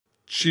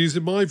she's,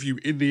 in my view,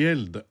 in the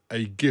end,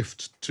 a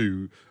gift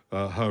to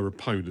her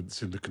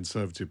opponents in the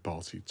Conservative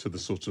Party, to the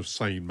sort of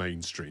sane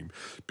mainstream,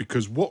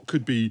 because what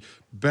could be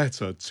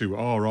better to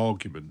our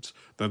argument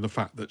than the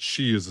fact that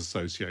she is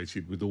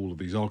associated with all of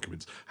these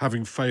arguments,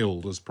 having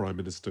failed as Prime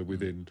Minister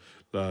within,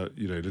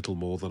 little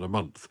more than a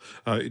month.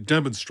 It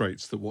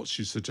demonstrates that what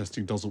she's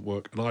suggesting doesn't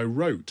work. And I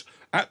wrote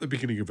at the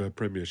beginning of her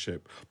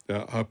premiership,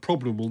 her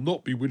problem will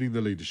not be winning the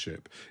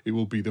leadership. It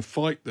will be the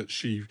fight that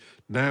she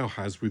now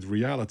has with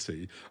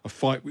reality, a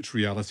fight which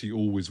reality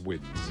always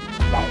wins.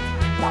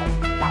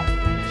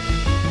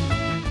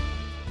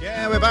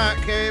 Yeah, we're back.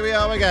 Here we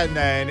are again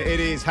then. It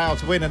is How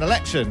to Win an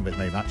Election with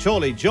me, Matt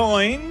Chorley,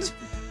 joined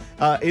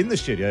in the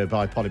studio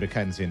by Polly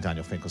Mackenzie and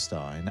Daniel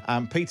Finkelstein,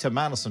 and Peter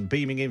Mandelson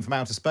beaming in from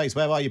outer space.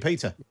 Where are you,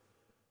 Peter?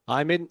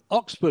 I'm in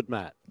Oxford,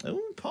 Matt.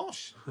 Oh,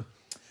 posh.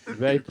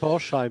 Very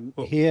posh. I'm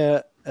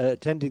here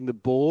attending the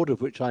board,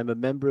 of which I'm a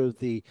member of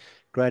the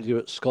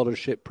Graduate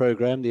Scholarship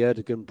Programme, the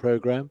Erdogan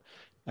Programme,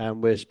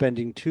 and we're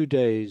spending 2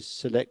 days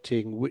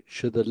selecting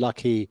which are the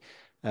lucky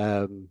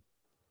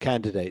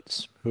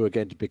candidates who are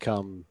going to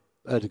become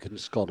Erdogan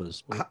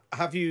scholars.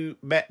 Have you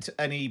met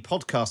any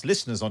podcast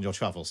listeners on your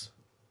travels?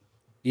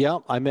 Yeah,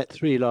 I met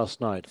 3 last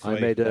night. I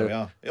made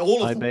a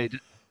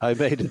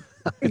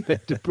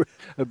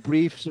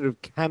brief sort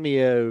of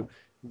cameo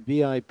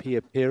VIP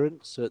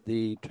appearance at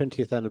the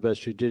 20th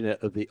anniversary dinner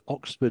of the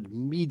Oxford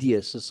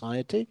Media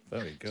Society.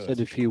 Very good.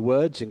 Said a few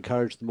words,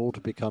 encouraged them all to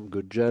become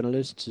good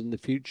journalists in the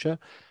future.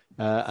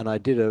 And I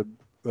did a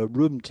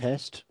room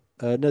test.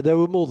 No, there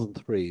were more than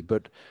 3,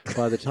 but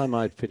by the time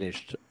I'd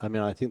finished,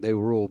 I think they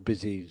were all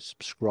busy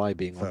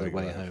subscribing on their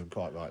way home.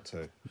 Quite right,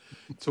 too.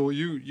 So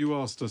you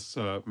asked us,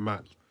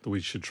 Matt, that we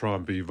should try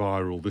and be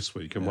viral this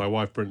week, and my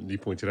wife brilliantly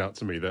pointed out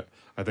to me that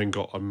I then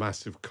got a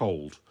massive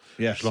cold,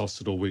 which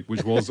lasted all week,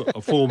 which was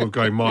a form of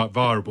going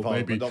viral, but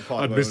maybe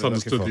I'd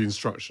misunderstood the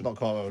instruction. Not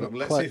quite well.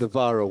 The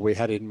viral we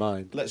had in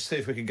mind. Let's see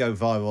if we can go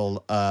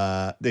viral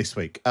this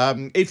week.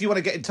 If you want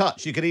to get in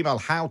touch, you can email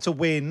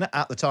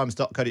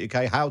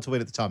howtowin@thetimes.co.uk,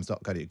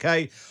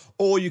 howtowin@thetimes.co.uk,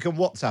 or you can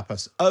WhatsApp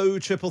us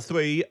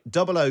 0333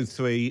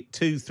 003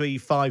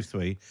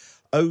 2353.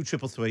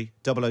 0333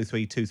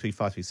 003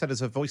 2353. Send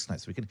us a voice note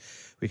so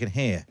we can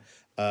hear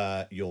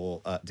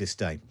your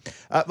disdain.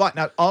 Right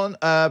now,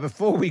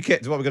 before we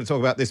get to what we're going to talk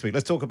about this week,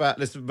 let's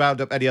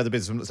round up any other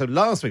business. So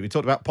last week we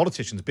talked about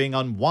politicians being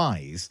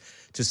unwise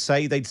to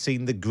say they'd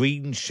seen the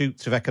green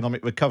shoots of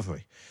economic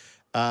recovery.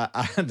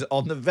 And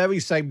on the very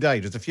same day,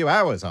 just a few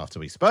hours after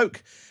we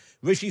spoke,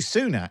 Rishi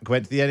Sunak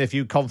went to the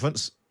NFU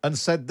conference and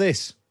said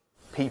this.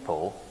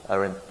 People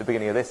are in the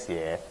beginning of this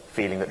year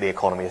feeling that the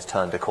economy has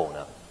turned a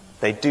corner.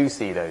 They do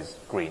see those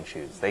green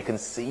shoots. They can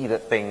see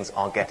that things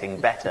are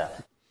getting better.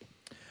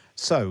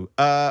 So,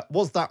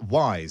 was that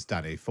wise,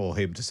 Danny, for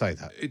him to say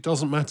that? It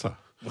doesn't matter.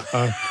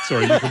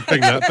 Sorry, you can ping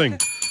that thing.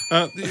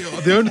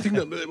 The only thing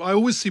that I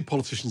always see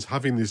politicians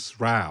having this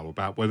row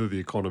about whether the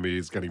economy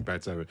is getting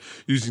better,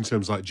 using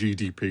terms like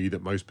GDP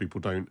that most people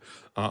don't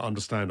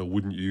understand or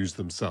wouldn't use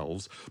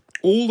themselves.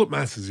 All that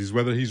matters is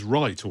whether he's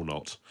right or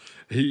not.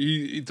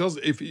 He does.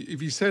 If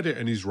he said it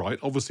and he's right,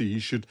 obviously he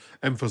should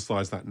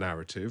emphasise that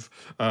narrative.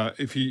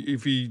 If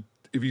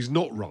he's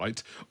not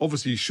right,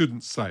 obviously he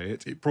shouldn't say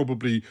it. It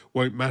probably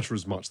won't matter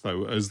as much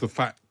though as the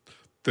fact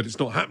that it's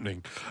not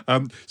happening.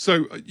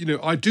 So,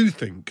 I do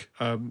think,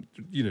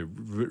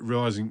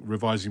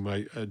 revising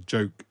my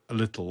joke a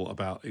little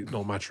about it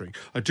not mattering,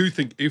 I do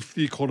think if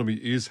the economy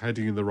is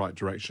heading in the right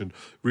direction,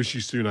 Rishi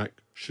Sunak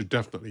should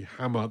definitely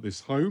hammer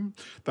this home.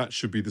 That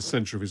should be the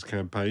centre of his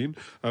campaign.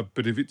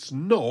 But if it's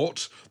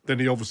not, then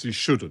he obviously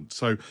shouldn't.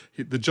 So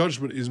the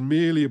judgment is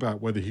merely about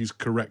whether he's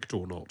correct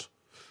or not.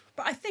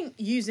 But I think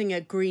using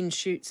a green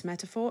shoots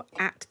metaphor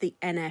at the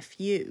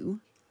NFU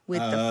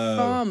with the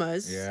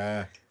farmers...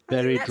 Yeah.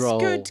 Very droll.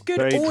 Good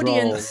very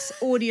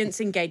audience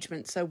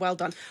engagement. So well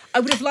done. I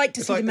would have liked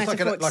to see the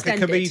metaphor extended. Like a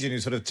comedian who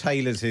sort of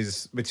tailors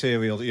his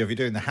material. If you're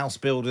doing the house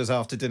builders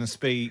after dinner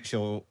speech,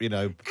 or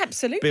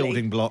absolutely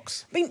building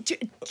blocks. I mean,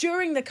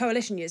 during the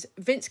coalition years,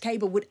 Vince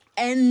Cable would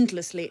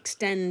endlessly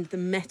extend the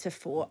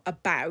metaphor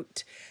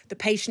about the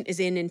patient is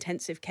in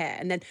intensive care,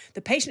 and then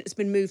the patient has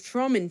been moved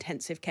from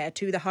intensive care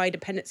to the high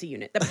dependency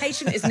unit. The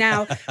patient is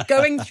now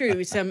going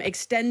through some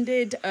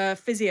extended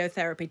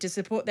physiotherapy to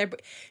support their.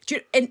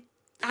 And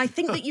I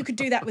think that you could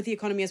do that with the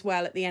economy as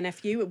well at the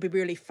NFU. It would be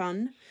really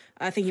fun.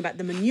 Thinking about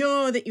the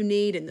manure that you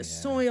need in the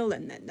soil,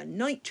 and then the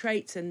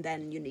nitrates, and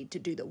then you need to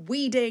do the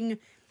weeding.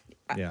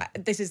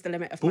 This is the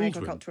limit of my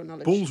agricultural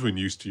knowledge. Baldwin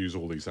used to use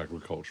all these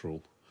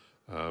agricultural...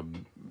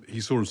 he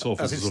saw himself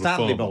as a sort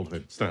Stanley of farmer.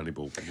 Baldwin. Stanley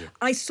Baldwin, yeah.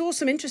 I saw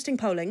some interesting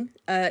polling.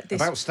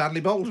 About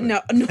Stanley Baldwin?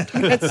 No, not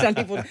about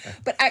Stanley Baldwin,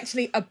 but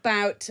actually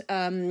about...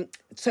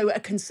 so a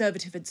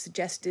Conservative had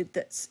suggested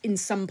that in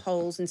some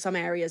polls, in some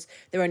areas,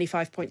 they're only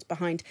 5 points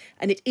behind.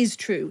 And it is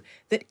true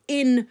that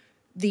in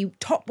the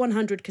top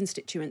 100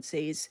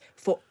 constituencies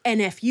for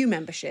NFU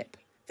membership,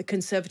 the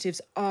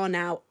Conservatives are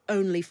now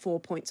only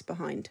 4 points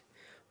behind,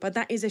 but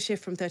that is a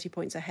shift from 30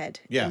 points ahead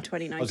in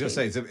 2019. I was going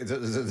to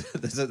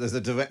say, there's a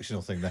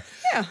directional thing there.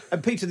 Yeah.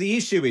 And Peter, the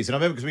issue is, and I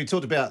remember because we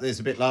talked about this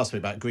a bit last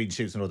week about green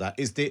shoots and all that,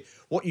 is that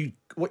what you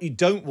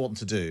don't want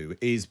to do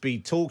is be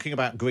talking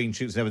about green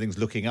shoots and everything's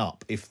looking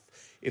up if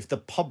the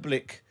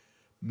public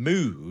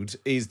mood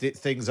is that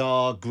things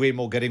are grim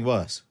or getting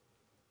worse.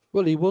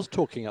 Well, he was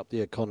talking up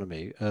the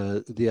economy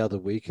the other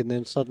week, and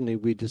then suddenly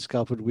we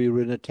discovered we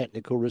were in a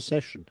technical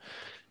recession.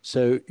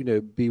 So,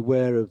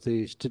 beware of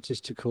the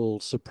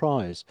statistical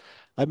surprise.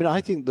 I mean, I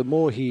think the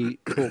more he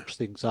talks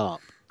things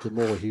up, the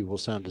more he will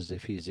sound as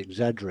if he's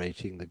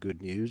exaggerating the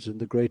good news, and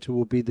the greater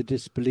will be the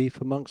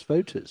disbelief amongst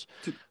voters.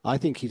 I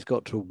think he's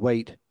got to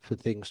wait for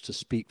things to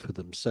speak for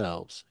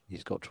themselves.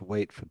 He's got to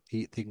wait for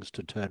things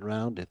to turn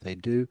around, if they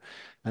do,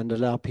 and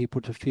allow people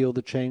to feel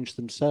the change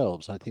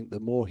themselves. I think the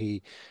more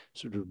he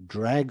sort of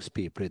drags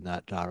people in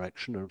that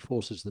direction and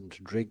forces them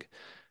to drink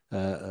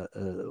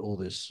all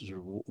this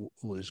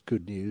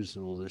good news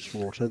and all this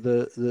water,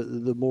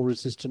 the more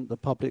resistant the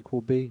public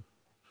will be.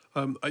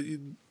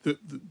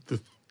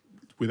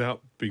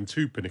 Without being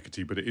too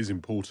pernickety, but it is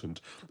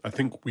important, I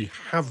think we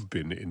have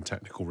been in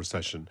technical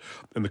recession,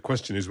 and the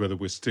question is whether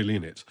we're still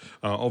in it.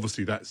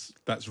 Obviously, that's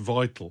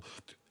vital.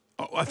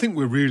 I think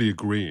we're really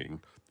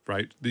agreeing,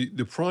 right?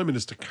 The Prime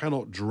Minister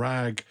cannot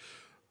drag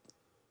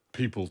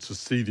people to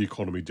see the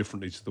economy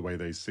differently to the way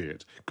they see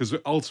it, because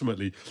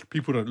ultimately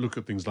people don't look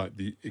at things like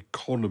the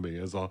economy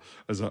as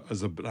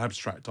an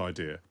abstract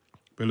idea.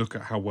 They look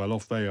at how well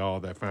off they are,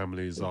 their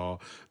families are,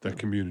 their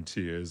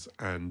community is,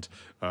 and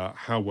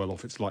how well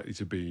off it's likely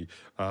to be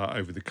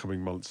over the coming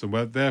months, and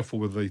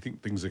therefore whether they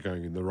think things are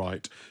going in the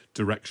right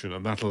direction.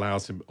 And that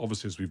allows him,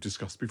 obviously, as we've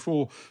discussed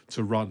before,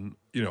 to run,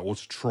 or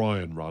to try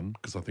and run,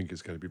 because I think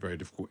it's going to be very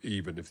difficult,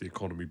 even if the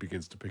economy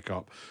begins to pick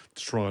up,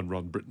 to try and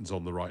run Britain's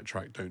on the right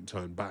track, don't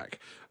turn back,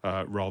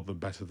 rather than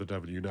better the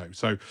devil you know.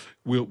 So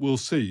we'll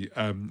see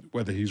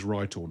whether he's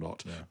right or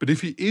not. Yeah. But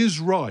if he is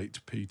right,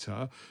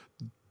 Peter,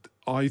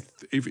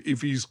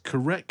 if he's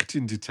correct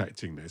in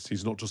detecting this,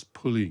 he's not just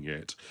pulling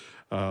it,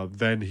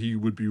 then he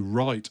would be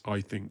right,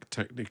 I think,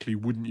 technically.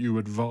 Wouldn't you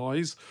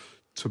advise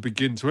to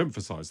begin to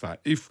emphasise that?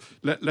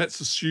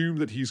 Let's assume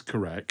that he's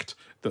correct,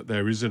 that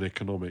there is an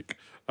economic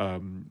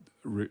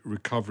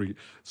recovery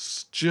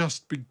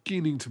just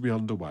beginning to be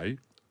underway.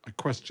 I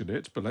question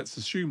it, but let's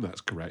assume that's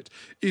correct.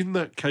 In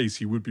that case,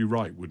 he would be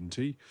right, wouldn't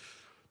he?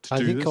 I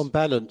think on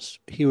balance,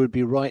 he would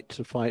be right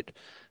to fight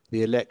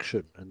the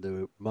election and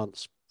the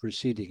months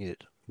preceding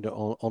it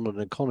on an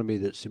economy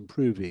that's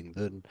improving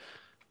than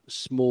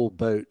small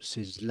boats,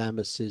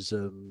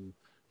 Islamicism,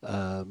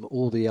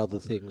 all the other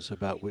things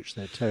about which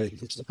they're tearing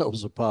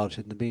themselves apart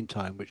in the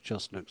meantime, which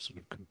just looks sort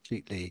of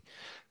completely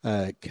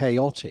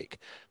chaotic.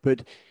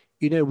 But,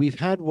 we've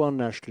had one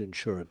national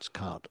insurance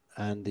cut,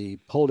 and the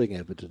polling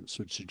evidence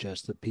would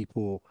suggest that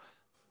people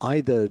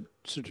either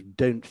sort of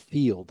don't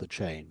feel the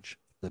change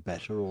the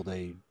better, or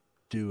they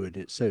do, and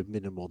it's so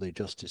minimal they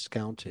just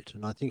discount it.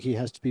 And I think he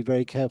has to be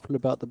very careful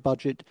about the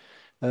budget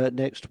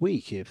next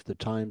week, if the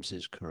Times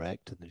is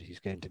correct and that he's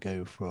going to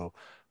go for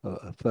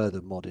a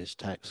further modest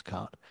tax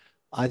cut.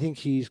 I think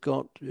he's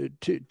got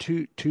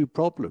two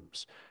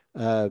problems.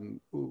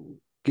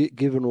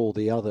 Given all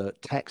the other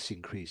tax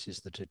increases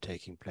that are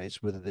taking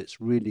place, whether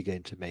it's really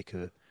going to make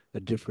a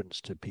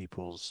difference to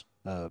people's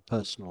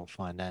personal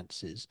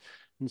finances,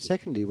 and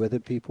secondly, whether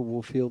people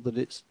will feel that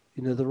it's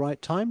the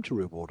right time to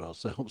reward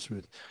ourselves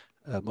with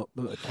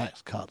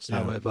tax cuts,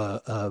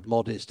 however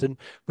modest. And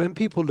when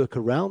people look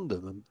around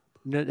them, and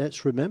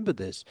let's remember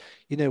this,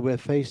 we're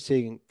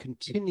facing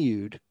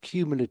continued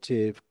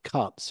cumulative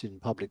cuts in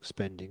public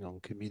spending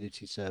on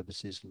community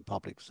services and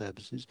public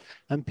services,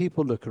 and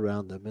people look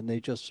around them and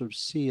they just sort of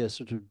see a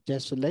sort of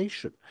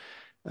desolation,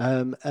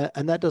 and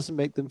that doesn't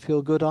make them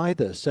feel good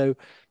either. So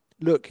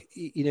look,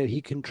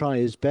 he can try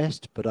his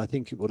best, but I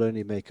think it will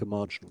only make a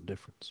marginal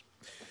difference.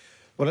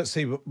 Well, let's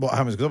see what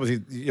happens, because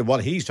obviously, while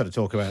he's trying to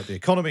talk about the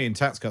economy and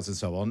tax cuts and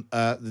so on,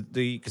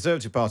 the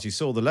Conservative Party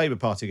saw the Labour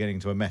Party getting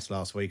into a mess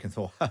last week and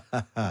thought,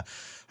 hang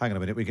on a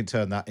minute, we can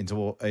turn that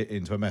into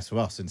a mess for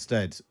us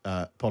instead.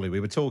 Polly, we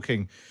were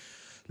talking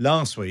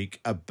last week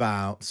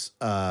about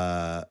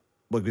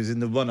it was in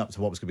the run-up to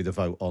what was going to be the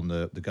vote on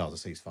the Gaza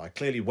ceasefire.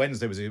 Clearly,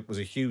 Wednesday was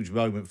a huge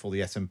moment for the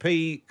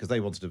SNP because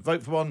they wanted to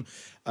vote for one.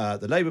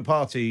 The Labour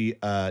Party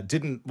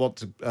didn't want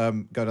to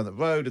go down that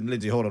road, and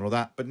Lindsay Hall and all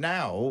that. But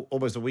now,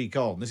 almost a week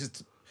on, this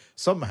is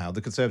somehow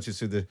the Conservatives,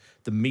 through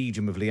the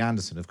medium of Lee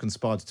Anderson, have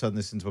conspired to turn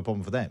this into a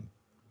problem for them.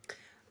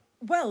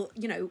 Well,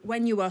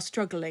 when you are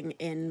struggling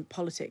in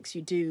politics,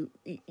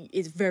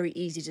 it's very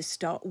easy to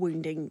start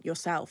wounding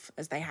yourself,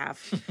 as they have.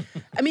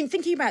 I mean,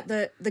 thinking about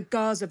the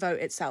Gaza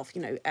vote itself,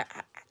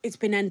 it's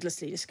been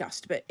endlessly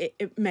discussed, but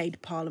it made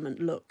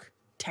Parliament look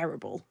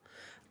terrible.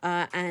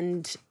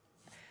 And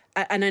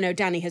I know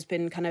Danny has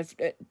been kind of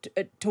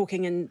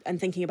talking and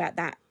thinking about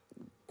that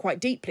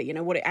quite deeply,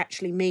 what it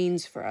actually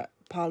means for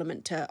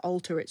Parliament to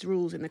alter its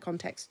rules in the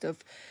context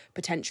of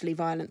potentially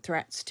violent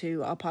threats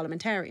to our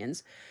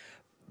parliamentarians.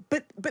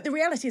 But the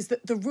reality is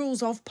that the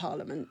rules of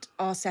Parliament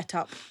are set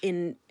up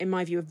in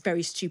my view, a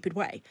very stupid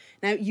way.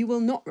 Now, you will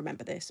not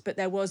remember this, but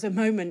there was a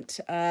moment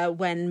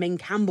when Ming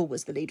Campbell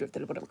was the leader of the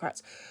Liberal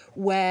Democrats,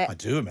 where I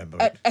do remember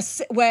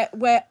it.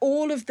 Where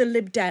all of the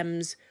Lib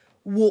Dems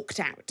walked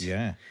out.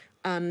 Yeah.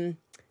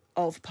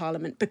 Of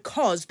Parliament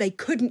because they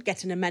couldn't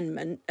get an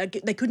amendment,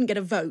 they couldn't get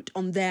a vote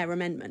on their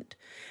amendment.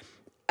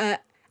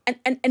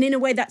 And in a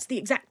way, that's the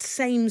exact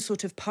same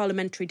sort of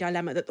parliamentary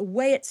dilemma, that the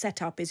way it's set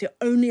up is you're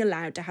only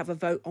allowed to have a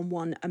vote on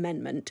one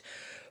amendment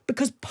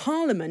because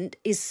Parliament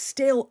is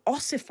still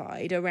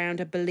ossified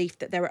around a belief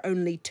that there are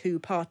only two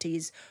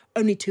parties,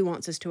 only two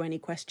answers to any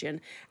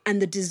question,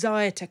 and the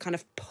desire to kind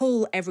of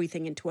pull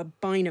everything into a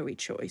binary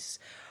choice,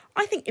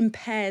 I think,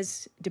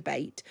 impairs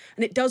debate.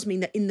 And it does mean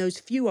that in those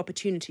few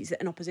opportunities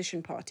that an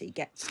opposition party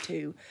gets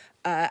to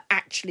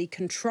actually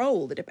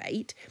control the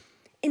debate,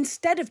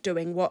 instead of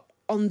doing what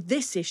on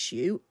this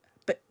issue,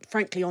 but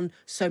frankly on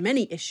so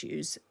many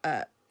issues,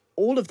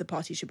 all of the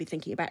parties should be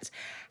thinking about, is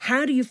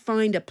how do you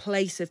find a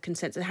place of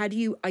consensus? How do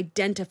you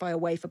identify a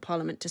way for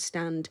Parliament to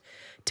stand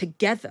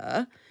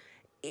together?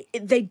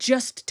 They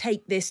just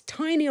take this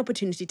tiny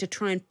opportunity to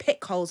try and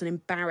pick holes and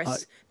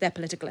embarrass their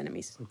political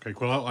enemies. Okay,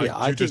 well,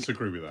 I do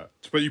disagree with that.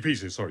 But you,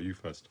 Peter, sorry, you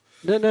first.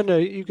 No,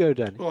 you go,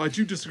 Danny. Well, I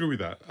do disagree with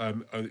that.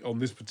 On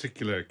this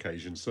particular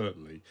occasion,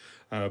 certainly,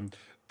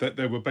 that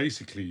there were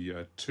basically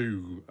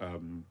two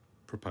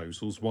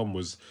proposals. One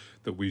was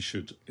that we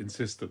should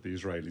insist that the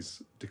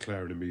Israelis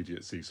declare an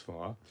immediate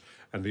ceasefire,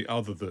 and the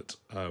other that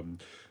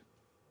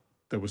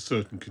there were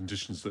certain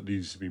conditions that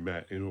needed to be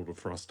met in order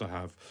for us to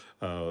have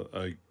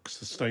a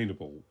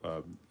sustainable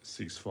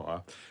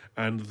ceasefire.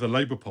 And the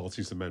Labour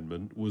Party's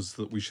amendment was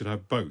that we should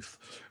have both,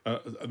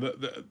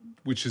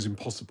 which is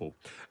impossible.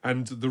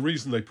 And the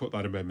reason they put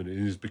that amendment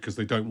in is because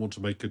they don't want to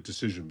make a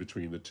decision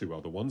between the two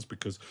other ones,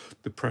 because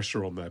the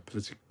pressure on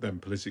them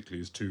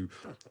politically is too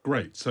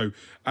great. So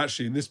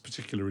actually, in this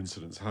particular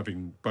incident,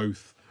 having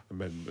both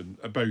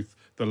both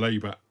the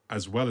Labour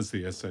as well as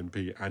the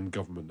SNP and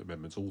government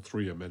amendments, all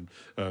three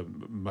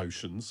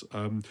motions,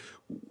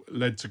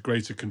 led to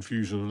greater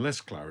confusion and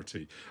less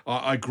clarity.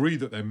 I agree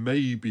that there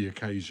may be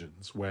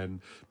occasions when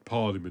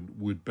Parliament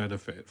would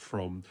benefit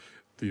from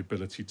the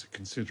ability to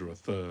consider a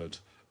third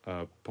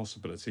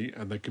possibility,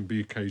 and there can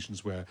be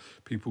occasions where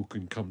people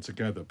can come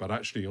together. But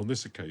actually, on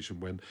this occasion,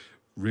 when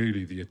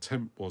really the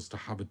attempt was to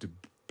have a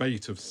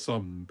debate of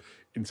some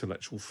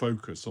intellectual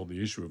focus on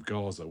the issue of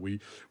Gaza, we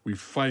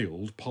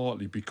failed,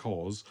 partly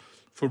because,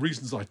 for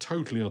reasons I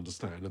totally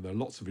understand, and there are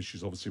lots of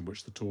issues obviously in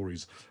which the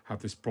Tories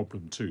have this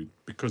problem too,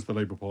 because the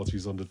Labour Party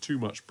is under too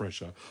much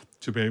pressure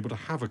to be able to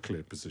have a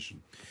clear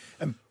position.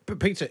 But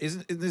Peter,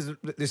 isn't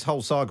this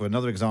whole saga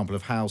another example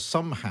of how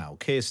somehow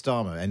Keir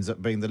Starmer ends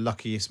up being the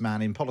luckiest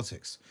man in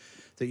politics?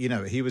 That, you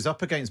know, he was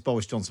up against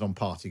Boris Johnson on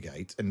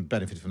Partygate and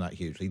benefited from that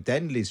hugely.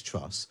 Then Liz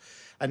Truss.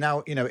 And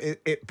now, you know,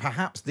 it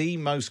perhaps the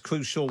most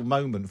crucial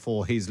moment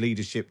for his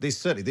leadership,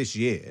 certainly this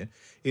year,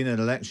 in an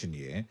election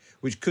year,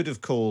 which could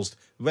have caused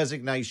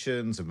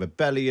resignations and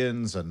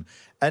rebellions and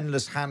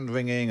endless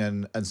hand-wringing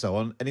and so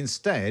on. And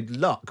instead,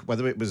 luck,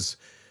 whether it was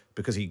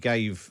because he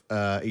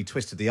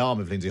twisted the arm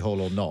of Lindsay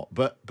Hall or not,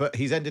 but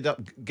he's ended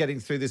up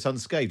getting through this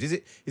unscathed.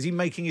 Is he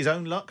making his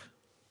own luck?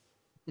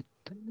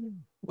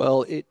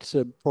 Well, it's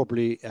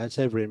probably, as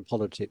ever in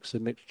politics, a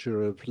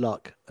mixture of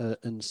luck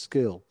and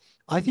skill.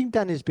 I think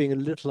Dan is being a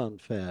little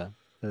unfair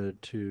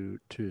to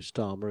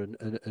Starmer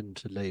and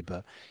to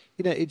Labour.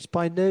 You know, it's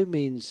by no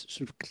means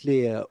sort of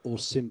clear or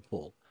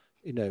simple,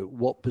 you know,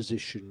 what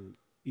position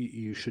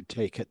you should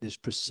take at this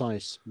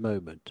precise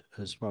moment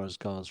as far as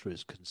Gaza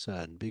is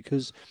concerned,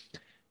 because,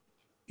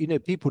 you know,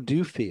 people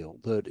do feel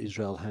that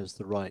Israel has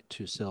the right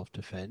to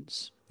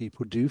self-defense.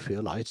 People do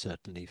feel, I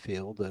certainly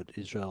feel, that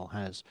Israel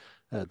has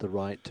the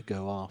right to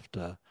go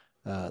after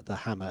the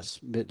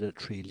Hamas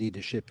military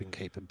leadership and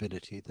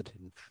capability that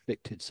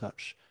inflicted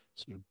such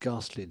sort of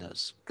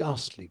ghastliness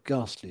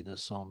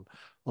on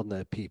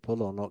their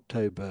people on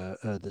October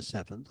the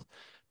 7th.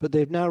 But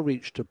they've now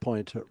reached a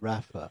point at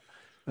Rafah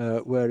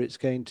where it's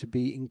going to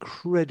be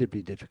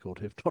incredibly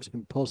difficult, if not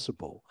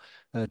impossible,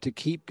 to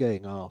keep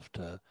going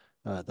after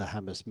the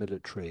Hamas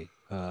military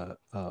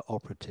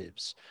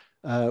operatives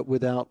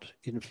without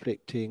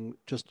inflicting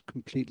just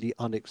completely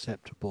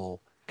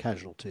unacceptable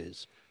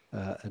casualties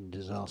and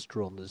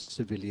disaster on the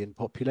civilian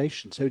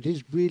population. So it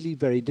is really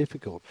very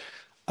difficult.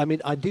 I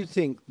mean, I do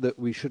think that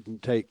we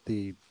shouldn't take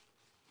the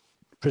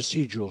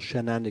procedural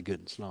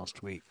shenanigans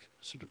last week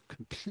sort of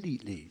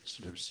completely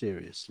sort of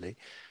seriously.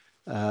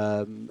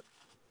 You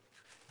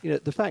know,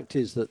 the fact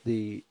is that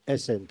the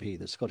SNP,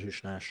 the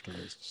Scottish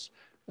Nationalists,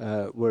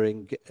 were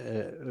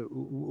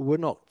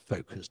not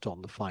focused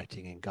on the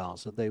fighting in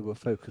Gaza. They were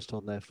focused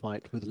on their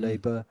fight with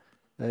Labour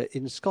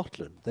in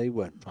Scotland. They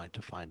weren't trying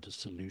to find a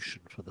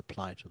solution for the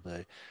plight of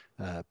the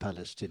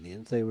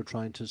Palestinians. They were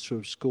trying to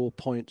sort of score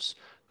points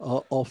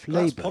off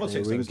Labour.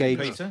 Politics, they were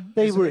engaged. Peter.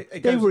 They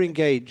were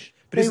engaged.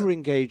 They were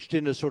engaged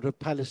in a sort of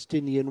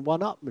Palestinian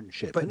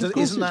one-upmanship. But And of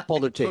course isn't it's that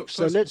politics?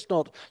 So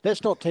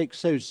let's not take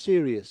so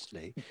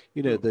seriously,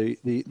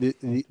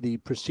 the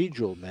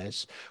procedural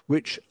mess,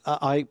 which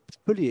I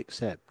fully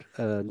accept.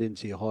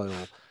 Lindsay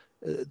Hoyle,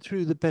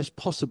 through the best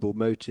possible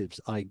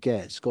motives, I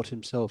guess, got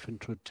himself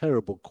into a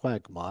terrible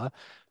quagmire.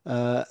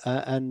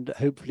 And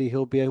hopefully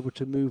he'll be able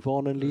to move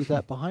on and leave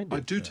that behind him. I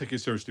do take it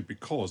seriously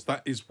because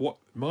that is what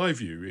my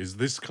view is.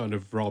 This kind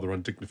of rather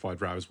undignified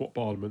row is what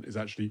Parliament is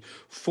actually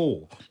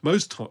for.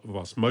 Most of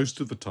us, most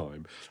of the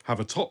time,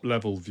 have a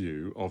top-level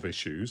view of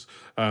issues,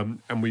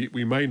 and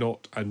we may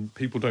not, and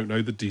people don't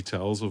know the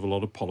details of a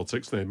lot of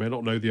politics. They may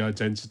not know the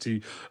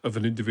identity of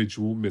an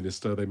individual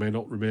minister. They may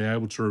not be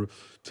able to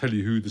tell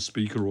you who the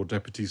Speaker or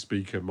Deputy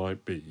Speaker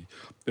might be.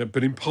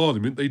 But in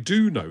Parliament, they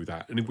do know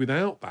that, and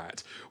without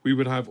that, we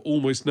would have but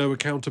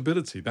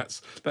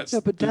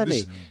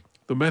Danny,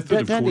 the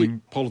method of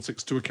calling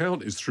politics to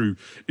account is through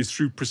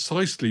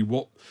precisely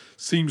what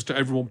seems to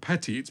everyone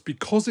petty. It's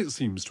because it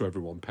seems to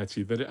everyone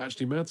petty that it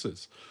actually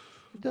matters.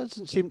 It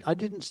doesn't seem. I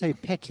didn't say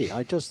petty.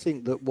 I just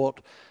think that what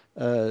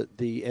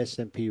the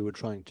SNP were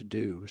trying to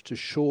do was to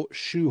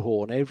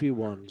shoehorn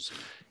everyone's,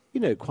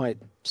 quite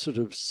sort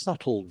of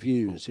subtle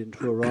views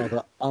into a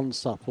rather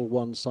unsubtle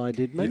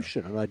one-sided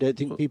motion, and I don't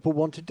think people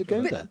wanted to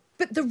go there.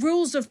 But the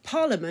rules of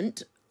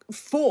Parliament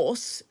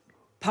force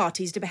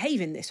parties to behave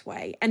in this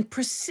way, and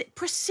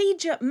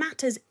procedure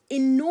matters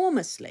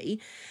enormously.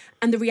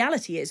 And the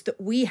reality is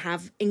that we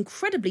have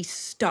incredibly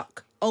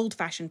stuck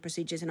old-fashioned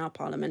procedures in our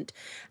Parliament,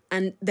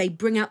 and they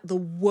bring out the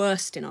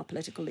worst in our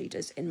political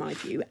leaders, in my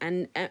view.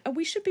 And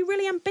we should be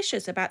really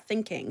ambitious about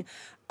thinking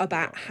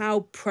about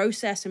how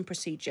process and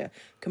procedure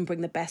can bring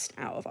the best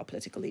out of our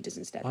political leaders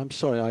instead. I'm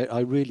sorry,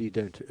 I really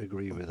don't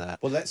agree with that.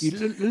 Well, let's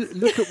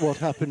look at what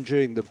happened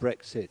during the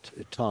Brexit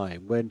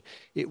time, when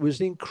it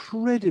was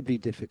incredibly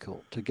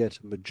difficult to get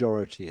a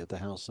majority of the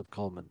House of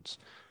Commons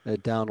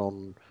down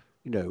on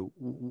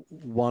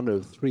one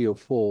of 3 or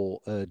 4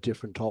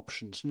 different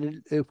options.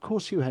 And of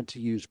course you had to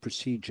use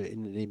procedure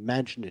in an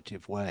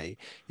imaginative way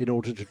in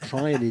order to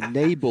try and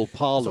enable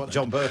Parliament. That's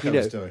what John Bercow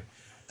was doing.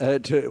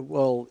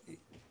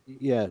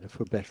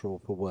 For better or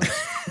for worse.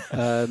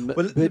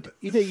 But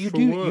you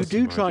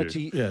do try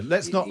to. Yeah,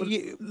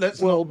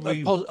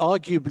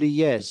 arguably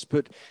yes,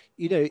 but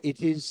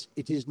it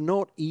is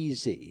not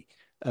easy,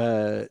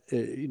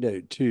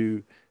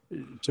 to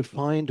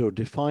find or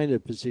define a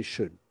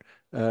position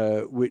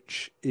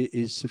which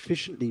is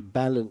sufficiently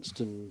balanced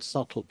and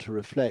subtle to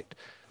reflect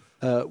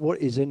what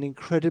is an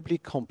incredibly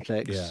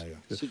complex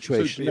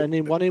situation, and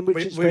in one in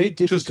which it's very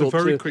difficult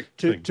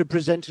to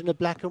present in a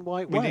black and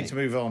white way. We need to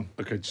move on.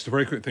 Okay, just a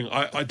very quick thing.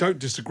 I don't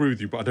disagree with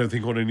you, but I don't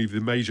think on any of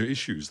the major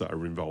issues that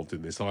are involved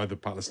in this, either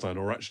Palestine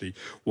or actually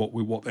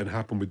what then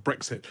happened with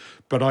Brexit.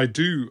 But I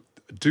do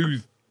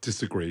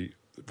disagree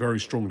very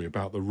strongly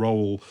about the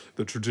role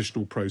that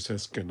traditional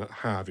process can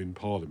have in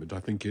Parliament. I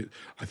think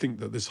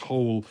that this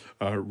whole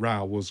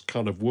row was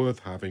kind of worth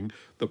having.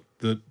 The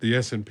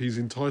SNP is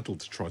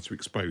entitled to try to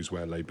expose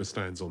where Labour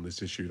stands on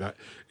this issue. That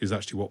is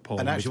actually what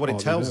Parliament. And actually, what it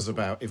tells us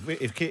about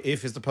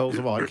if as the polls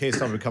are right, Keir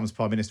Starmer becomes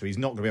Prime Minister, he's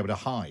not going to be able to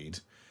hide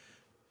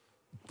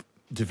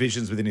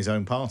divisions within his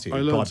own party by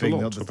being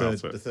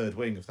the third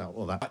wing of that.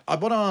 All that. I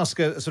want to ask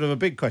a sort of a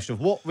big question of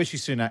what Rishi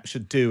Sunak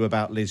should do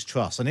about Liz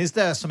Truss, and is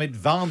there some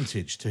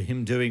advantage to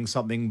him doing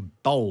something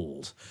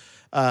bold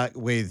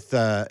with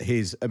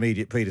his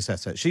immediate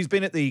predecessor? She's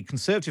been at the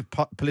Conservative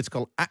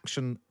Political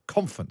Action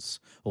Conference,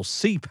 or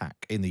CPAC,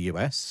 in the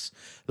US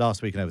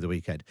last week and over the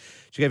weekend.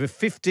 She gave a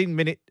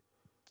 15-minute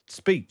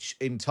speech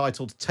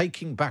entitled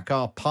 "Taking Back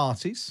Our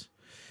Parties."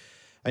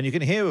 And you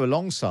can hear her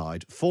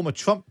alongside former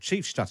Trump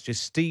chief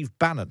strategist Steve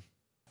Bannon.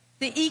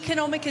 The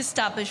economic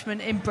establishment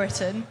in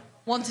Britain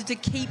wanted to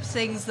keep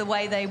things the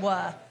way they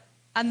were.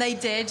 And they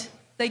did.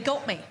 They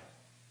got me.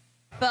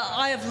 But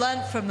I have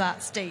learned from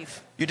that, Steve.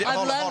 You did.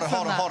 Hold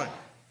on.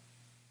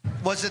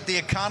 Was it The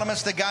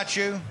Economist that got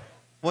you?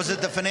 Was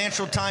it the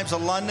Financial Times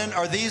of London?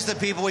 Are these the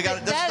people we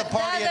got? This is the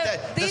party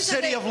at the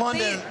City of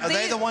London. Are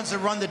they the ones that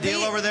run the deal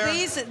over there?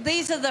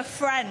 These are the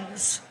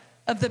friends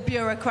of the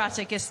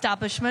bureaucratic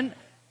establishment.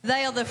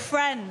 They are the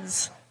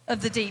friends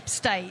of the deep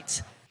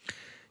state.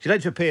 She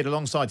later appeared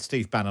alongside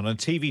Steve Bannon on a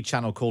TV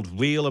channel called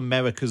Real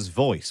America's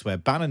Voice, where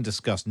Bannon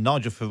discussed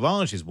Nigel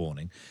Farage's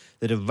warning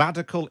that a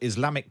radical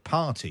Islamic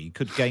party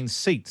could gain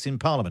seats in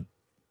Parliament.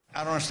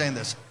 I don't understand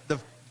this. The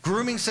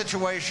grooming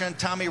situation,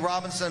 Tommy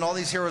Robinson, all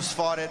these heroes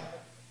fought it.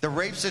 The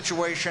rape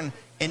situation,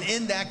 and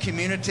in that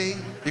community,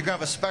 you're going to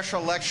have a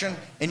special election,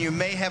 and you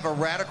may have a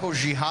radical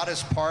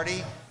jihadist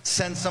party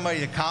send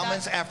somebody to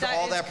Commons after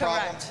all that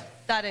problem?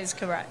 That is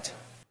correct.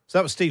 So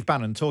that was Steve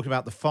Bannon talking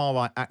about the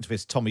far-right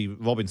activist Tommy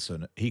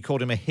Robinson. He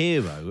called him a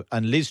hero,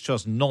 and Liz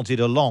Truss nodded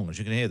along, as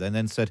you can hear there, and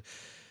then said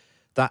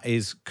That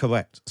is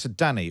correct. So,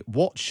 Danny,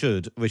 what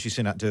should Rishi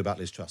Sunak do about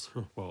Liz Truss?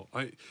 Well,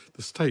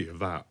 the state of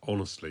that,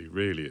 honestly,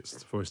 really, it's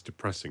the most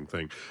depressing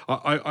thing.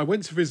 I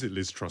went to visit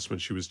Liz Truss when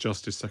she was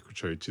Justice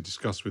Secretary to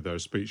discuss with her a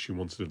speech she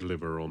wanted to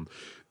deliver on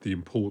the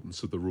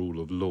importance of the rule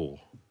of law,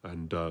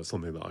 and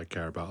something that I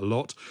care about a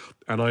lot.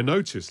 And I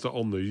noticed that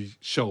on the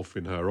shelf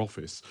in her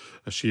office,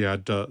 she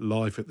had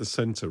Life at the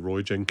Centre,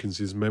 Roy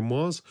Jenkins's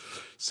memoirs.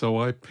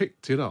 So I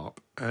picked it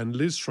up, and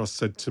Liz Truss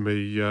said to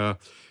me,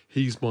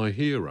 he's my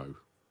hero,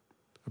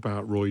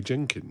 about Roy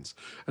Jenkins.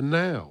 And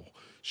now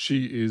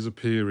she is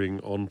appearing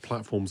on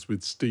platforms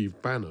with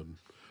Steve Bannon,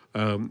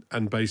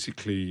 and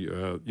basically,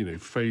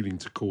 failing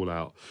to call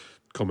out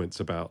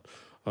comments about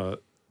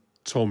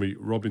Tommy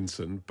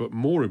Robinson, but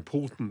more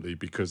importantly,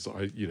 because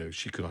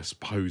she could, I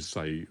suppose,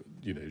 say,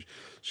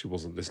 she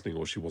wasn't listening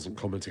or she wasn't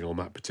commenting on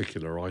that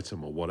particular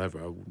item or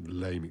whatever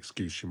lame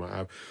excuse she might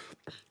have.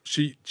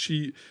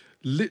 She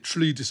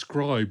literally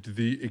described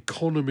the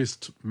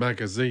Economist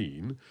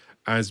magazine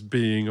as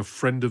being a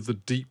friend of the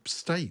deep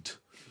state.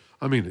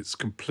 I mean, it's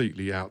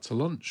completely out to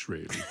lunch,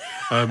 really.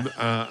 And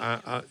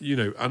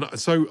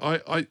so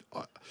I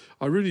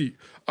really,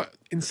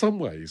 in some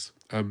ways,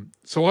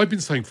 so I've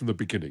been saying from the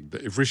beginning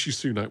that if Rishi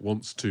Sunak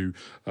wants to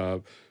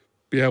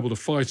be able to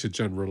fight a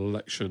general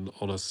election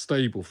on a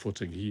stable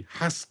footing, he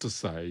has to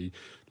say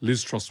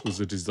Liz Truss was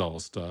a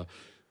disaster.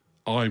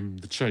 I'm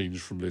the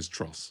change from Liz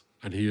Truss.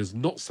 And he has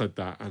not said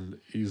that, and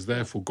he's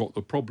therefore got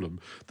the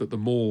problem that the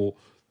more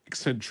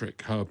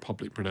eccentric her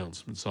public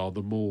pronouncements are,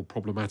 the more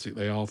problematic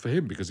they are for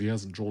him, because he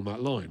hasn't drawn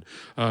that line.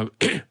 I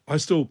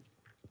think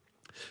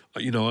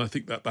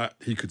that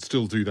he could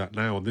still do that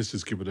now, and this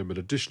has given him an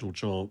additional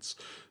chance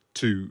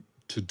to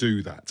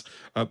do that.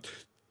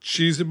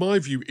 She's, in my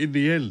view, in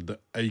the end,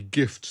 a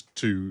gift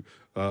to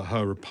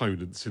her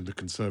opponents in the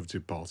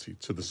Conservative Party,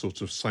 to the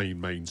sort of sane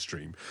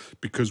mainstream,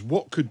 because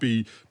what could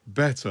be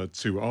better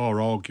to our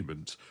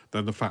argument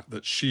than the fact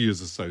that she is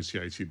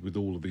associated with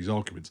all of these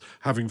arguments,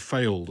 having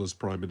failed as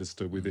Prime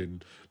Minister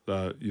within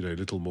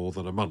little more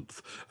than a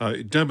month.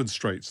 It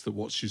demonstrates that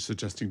what she's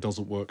suggesting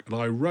doesn't work. And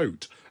I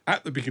wrote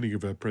at the beginning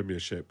of her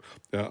premiership,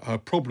 her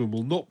problem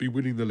will not be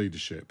winning the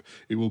leadership.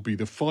 It will be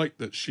the fight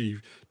that she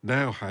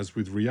now has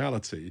with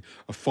reality,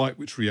 a fight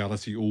which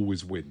reality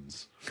always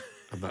wins.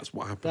 And that's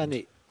what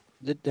happened.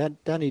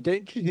 Danny,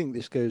 don't you think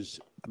this goes,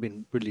 I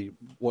mean, really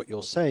what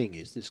you're saying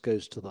is this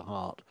goes to the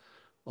heart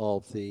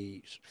of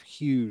the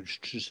huge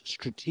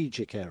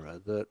strategic error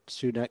that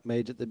Sunak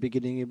made at the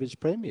beginning of his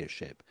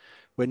premiership,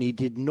 when he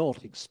did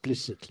not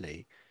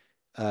explicitly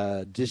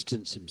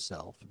distance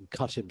himself and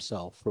cut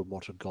himself from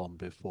what had gone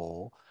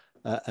before,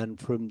 and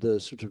from the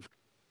sort of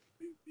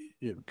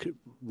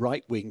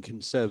right-wing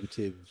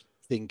conservative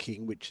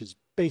thinking, which has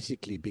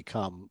basically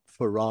become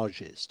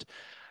Farageist.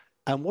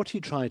 And what he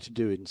tried to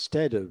do,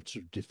 instead of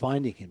sort of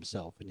defining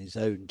himself in his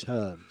own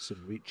terms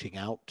and reaching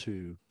out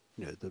to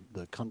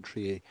the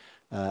country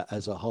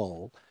as a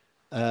whole,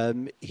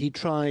 he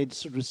tried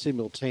sort of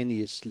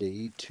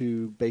simultaneously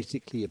to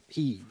basically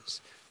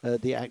appease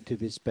the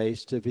activist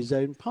base of his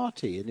own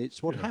party. And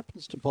it's what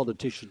happens to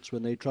politicians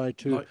when they try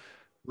to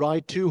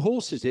ride two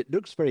horses. It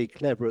looks very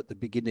clever at the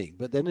beginning,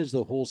 but then as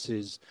the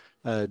horses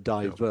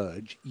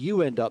diverge,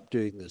 you end up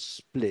doing the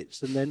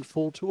splits and then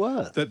fall to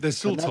earth. There's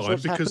still time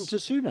because to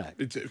Sunak.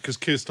 Because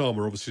Keir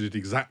Starmer obviously did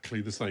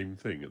exactly the same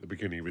thing at the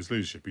beginning of his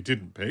leadership. He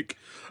didn't pick,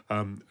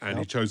 and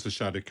he chose the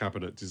shadow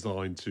cabinet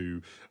designed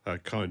to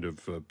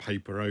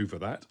paper over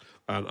that.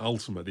 And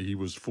ultimately, he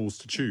was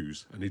forced to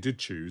choose, and he did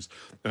choose.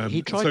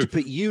 He tried to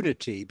put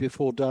unity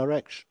before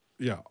direction.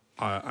 Yeah.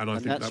 And I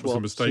think that's that was a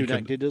mistake.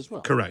 Sunak did as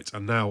well. Correct.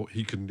 And now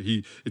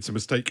it's a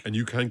mistake, and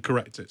you can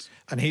correct it.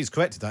 And he's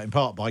corrected that in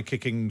part by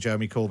kicking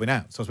Jeremy Corbyn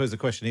out. So I suppose the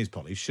question is,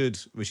 Polly, should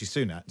Rishi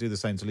Sunak do the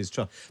same to Liz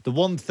Truss? The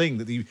one thing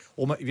that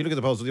if you look at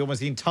the polls,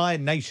 almost the entire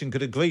nation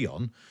could agree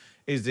on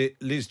is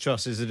that Liz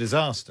Truss is a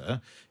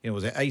disaster.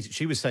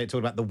 She was talking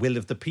about the will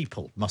of the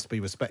people must be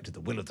respected,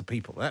 the will of the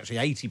people. Well, actually,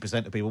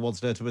 80% of people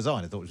wanted her to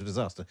resign. I thought it was a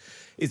disaster.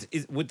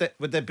 Would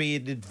there be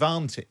an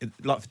advantage,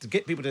 like to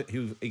get people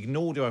who've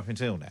ignored her up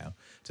until now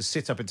to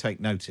sit up and take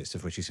notice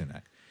of Rishi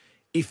Sunak?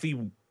 If he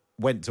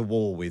went to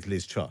war with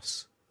Liz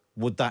Truss,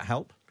 would that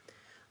help?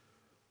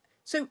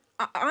 So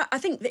I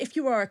think that if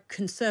you are a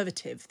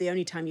Conservative, the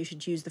only time you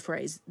should use the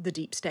phrase "the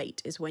deep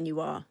state" is when you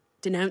are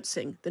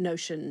denouncing the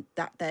notion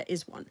that there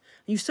is one.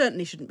 You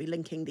certainly shouldn't be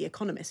linking The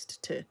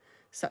Economist to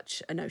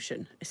such a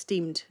notion,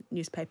 esteemed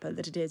newspaper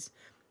that it is.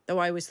 Though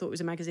I always thought it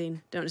was a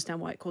magazine. Don't understand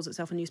why it calls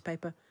itself a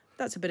newspaper.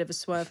 That's a bit of a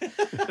swerve.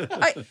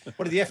 The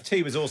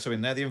FT was also in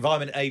there, the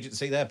Environment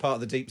Agency, they're part of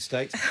the deep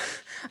state.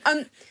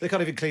 They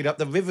can't even clean up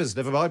the rivers,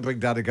 never mind bring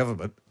down a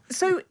government.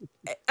 So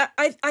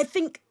I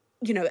think,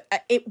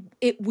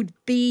 it would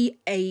be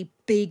a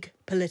big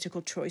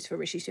political choice for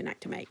Rishi Sunak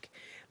to make.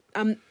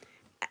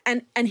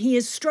 And he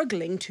is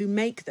struggling to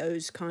make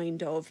those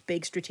kind of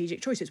big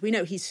strategic choices. We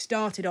know he's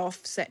started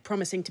off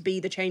promising to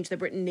be the change that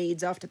Britain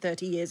needs after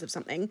 30 years of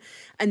something.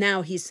 And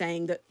now he's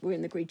saying that we're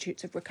in the green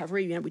shoots of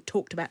recovery. We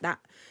talked about that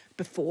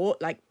before,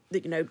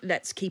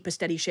 let's keep a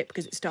steady ship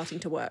because it's starting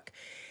to work.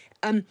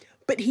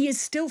 But he is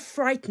still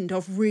frightened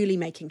of really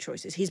making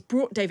choices. He's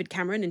brought David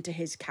Cameron into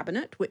his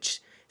cabinet,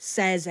 which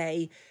says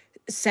a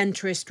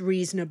centrist,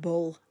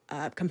 reasonable,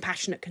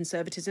 compassionate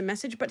conservatism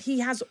message. But he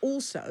has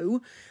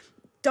also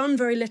done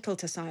very little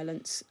to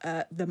silence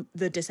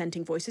the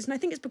dissenting voices. And I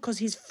think it's because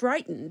he's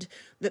frightened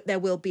that there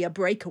will be a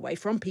breakaway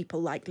from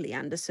people like Lee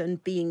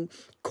Anderson being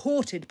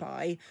courted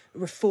by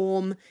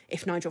Reform.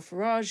 If Nigel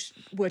Farage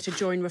were to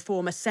join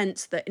Reform, a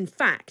sense that, in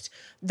fact,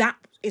 that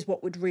is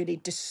what would really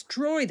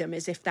destroy them,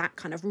 is if that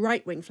kind of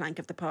right-wing flank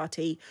of the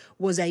party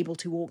was able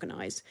to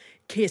organise.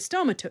 Keir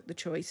Starmer took the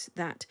choice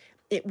that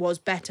it was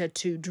better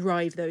to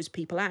drive those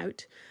people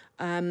out,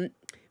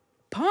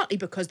 partly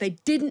because they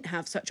didn't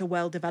have such a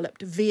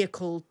well-developed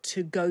vehicle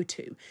to go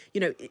to.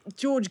 You know,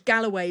 George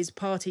Galloway's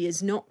party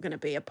is not going to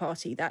be a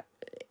party that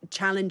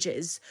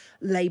challenges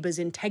Labour's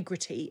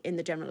integrity in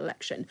the general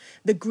election.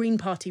 The Green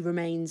Party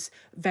remains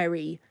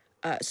very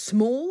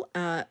small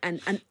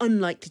and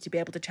unlikely to be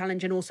able to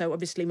challenge, and also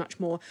obviously much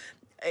more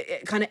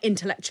kind of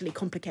intellectually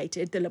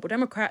complicated. The Liberal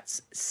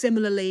Democrats,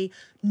 similarly,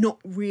 not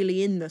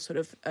really in the sort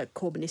of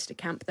Corbynista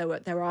camp.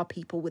 There are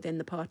people within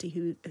the party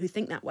who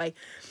think that way.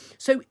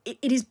 So it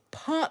is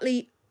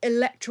partly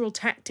electoral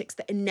tactics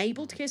that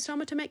enabled Keir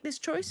Starmer to make this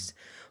choice.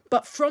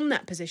 But from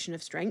that position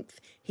of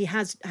strength, he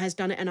has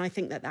done it, and I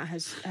think that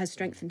has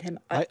strengthened him.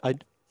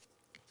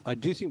 I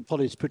do think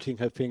Polly's putting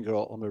her finger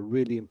on a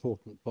really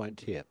important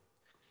point here,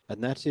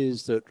 and that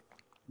is that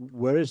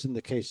whereas in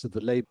the case of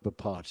the Labour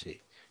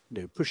Party,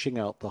 pushing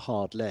out the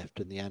hard left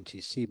and the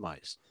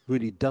anti-Semites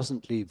really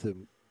doesn't leave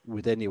them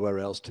with anywhere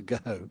else to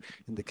go.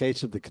 In the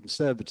case of the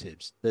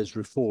Conservatives, there's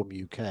Reform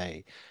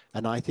UK.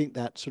 And I think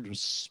that sort of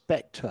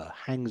spectre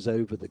hangs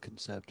over the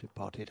Conservative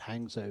Party. It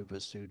hangs over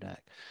Sunak,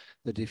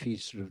 that if he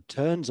sort of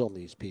turns on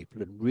these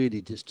people and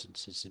really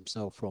distances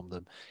himself from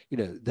them,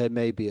 there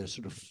may be a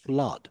sort of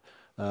flood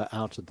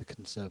out of the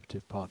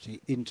Conservative Party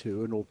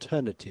into an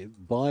alternative,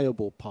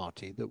 viable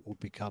party that will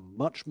become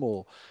much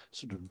more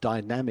sort of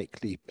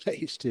dynamically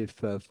placed if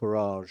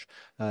Farage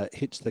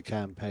hits the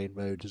campaign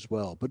mode as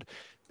well. But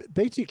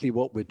basically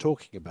what we're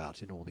talking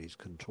about in all these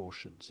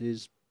contortions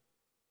is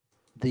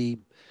the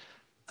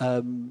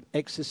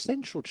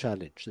existential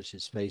challenge that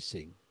is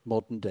facing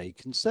modern day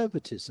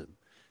conservatism,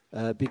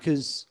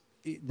 because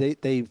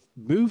they've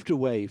moved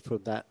away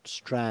from that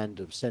strand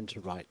of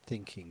centre-right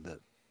thinking that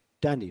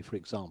Danny, for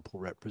example,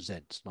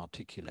 represents and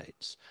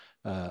articulates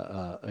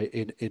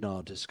in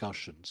our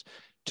discussions,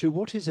 to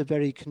what is a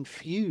very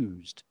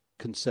confused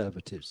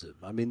conservatism.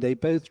 I mean, they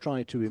both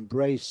try to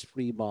embrace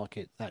free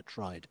market,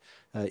 Thatcherite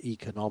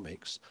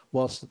economics,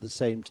 whilst at the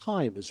same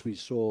time, as we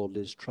saw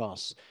Liz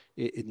Truss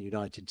in the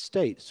United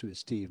States with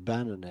Steve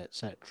Bannon,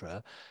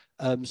 etc.,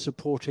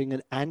 supporting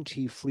an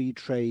anti-free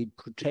trade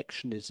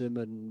protectionism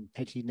and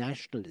petty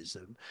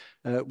nationalism,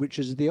 which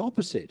is the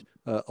opposite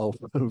of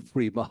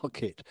free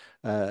market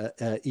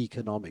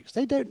economics.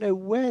 They don't know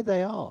where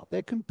they are.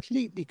 They're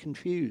completely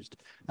confused.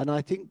 And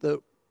I think that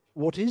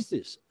what is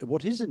this?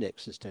 What is an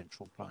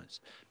existential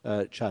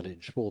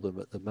challenge for them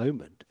at the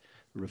moment,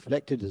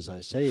 reflected, as I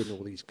say, in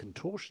all these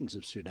contortions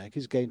of Sunak,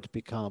 is going to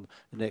become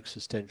an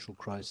existential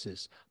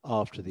crisis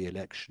after the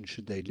election,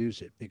 should they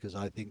lose it, because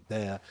I think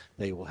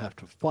they will have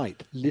to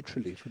fight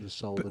literally for the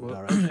soul and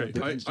direction of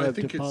the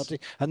Conservative Party,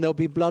 and there'll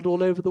be blood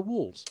all over the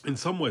walls. In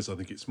some ways, I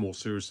think it's more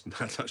serious than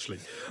that, actually.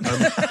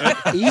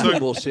 Even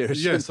more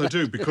serious. Yes, I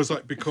do, because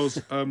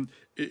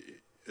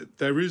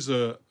there is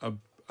a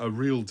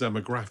real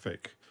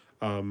demographic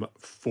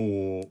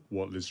for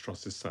what Liz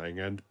Truss is saying,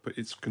 and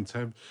it's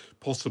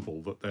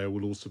possible that there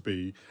will also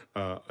be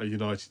a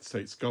United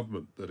States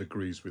government that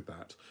agrees with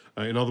that.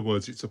 In other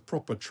words, it's a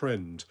proper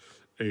trend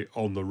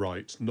on the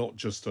right, not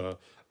just a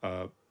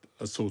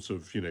sort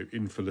of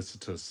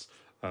infelicitous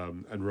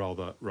and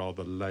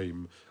rather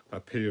lame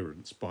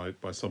appearance by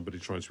somebody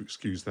trying to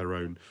excuse their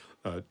own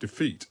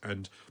defeat.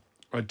 And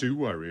I do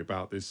worry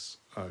about this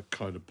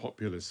kind of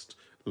populist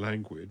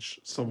language,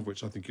 some of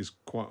which I think is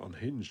quite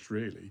unhinged,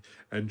 really,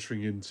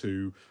 entering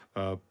into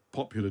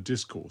popular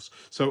discourse.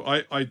 So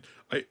I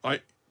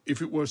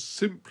if it were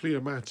simply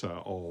a matter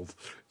of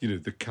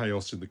the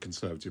chaos in the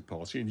Conservative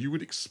Party, and you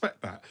would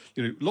expect that,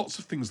 lots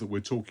of things that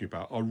we're talking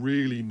about are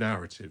really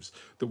narratives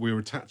that we're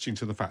attaching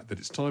to the fact that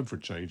it's time for a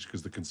change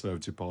because the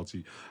Conservative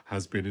Party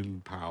has been in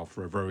power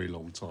for a very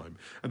long time,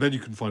 and then you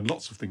can find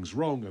lots of things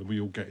wrong, and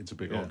we all get into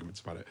big arguments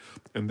about it,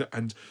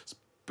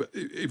 But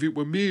if it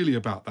were merely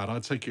about that,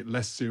 I'd take it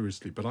less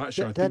seriously. But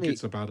actually, I think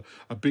it's about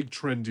a big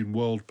trend in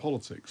world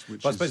politics.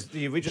 Which I suppose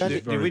the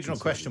original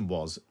question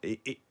was,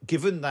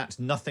 given that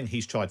nothing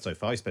he's tried so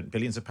far, he spent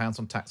billions of pounds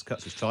on tax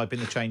cuts, he's tried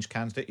being the change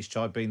candidate, he's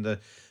tried being the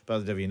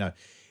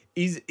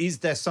is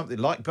there something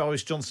like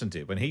Boris Johnson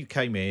did when he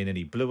came in and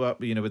he blew up,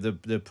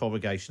 with the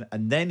prorogation,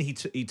 and then he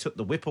took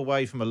the whip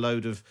away from a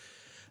load of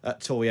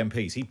Tory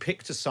MPs. He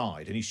picked a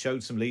side and he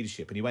showed some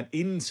leadership, and he went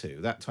into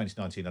that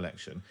 2019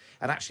 election,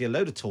 and actually a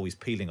load of Tories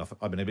peeling off.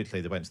 I mean,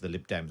 admittedly, they went to the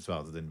Lib Dems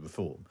rather than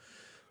Reform,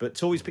 but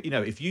Tories,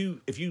 if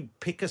you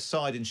pick a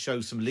side and show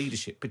some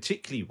leadership,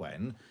 particularly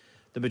when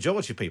the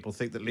majority of people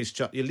think that Liz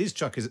Truss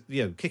is,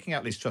 kicking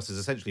out Liz Truss is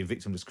essentially a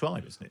victimless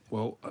crime, isn't it?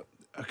 Well,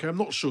 okay, I'm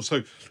not sure.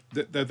 So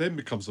there then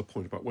becomes a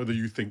point about whether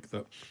you think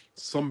that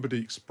somebody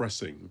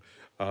expressing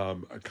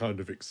a kind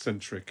of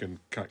eccentric and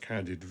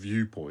candid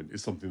viewpoint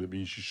is something that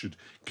means you should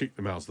kick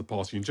them out of the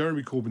party. In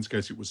Jeremy Corbyn's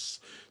case, it was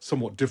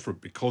somewhat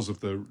different because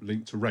of the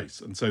link to race.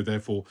 And so,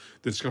 therefore,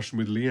 the discussion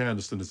with Lee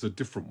Anderson is a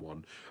different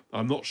one.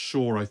 I'm not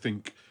sure, I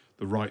think,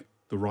 the right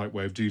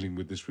way of dealing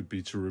with this would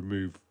be to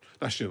remove...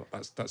 Actually,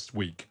 that's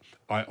weak.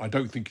 I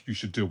don't think you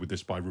should deal with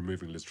this by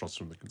removing Liz Truss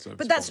from the Conservative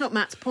But that's Party. not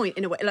Matt's point,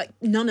 in a way. Like,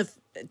 none of...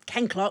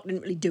 Ken Clarke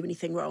didn't really do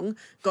anything wrong,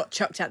 got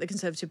chucked out the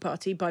Conservative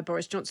Party by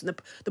Boris Johnson.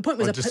 The point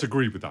was... I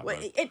disagree with that,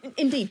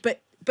 indeed,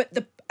 but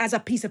as a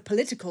piece of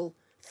political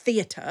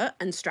theatre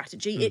and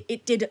strategy,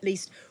 it did at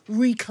least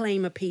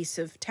reclaim a piece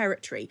of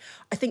territory.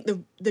 I think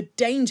the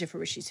danger for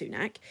Rishi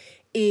Sunak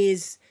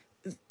is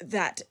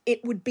that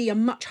it would be a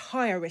much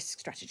higher risk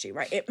strategy,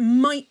 right? It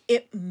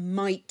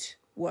might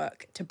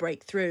work to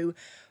break through,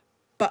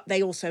 but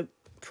they also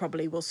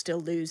probably will still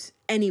lose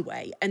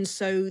anyway. And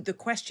so the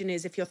question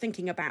is, if you're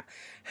thinking about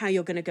how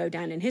you're going to go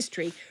down in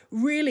history,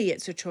 really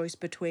it's a choice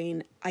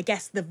between, I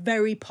guess, the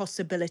very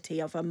possibility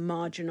of a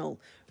marginal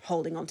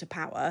holding on to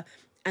power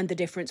and the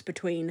difference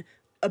between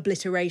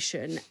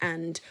obliteration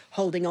and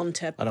holding on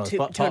to I know,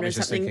 but part of me is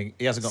just thinking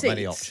he hasn't got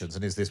many options,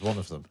 and is this one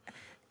of them?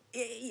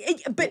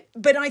 But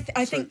I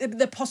think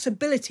the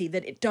possibility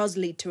that it does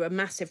lead to a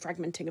massive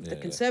fragmenting of the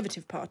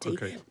Conservative Party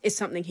is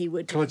something he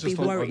would be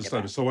worried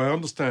about. So I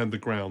understand the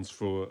grounds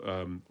for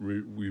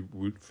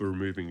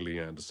removing Lee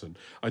Anderson.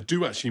 I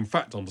do actually, in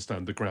fact,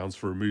 understand the grounds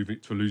for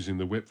losing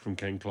the whip from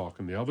Ken Clarke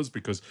and the others,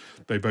 because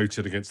they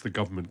voted against the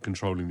government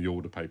controlling the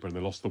order paper and they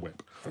lost the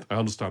whip. I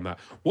understand that.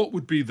 What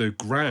would be the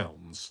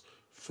grounds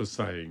for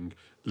saying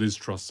Liz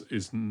Truss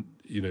is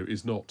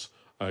not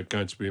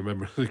going to be a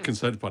member of the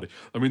Conservative Party?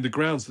 I mean, the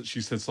grounds that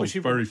she said some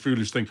very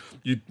foolish thing.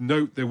 You'd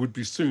know there would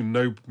be soon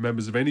no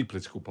members of any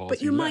political party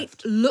But you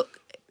left.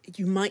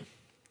 might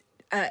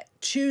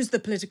choose the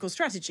political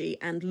strategy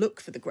and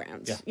look for the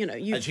grounds. Yeah.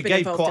 And she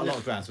gave quite a lot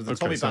of grounds. With the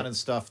Tommy Bannon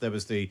stuff, there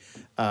was the...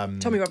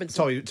 Tommy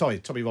Robinson.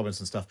 Tommy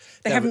Robinson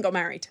stuff. They haven't got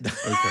married.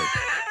 Okay.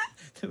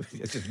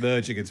 It's just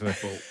merging into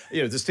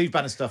the Steve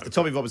Bannon stuff, the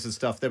Tommy Robinson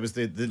stuff. There was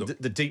the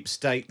deep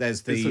state.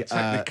 There's the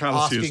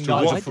asking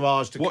Nigel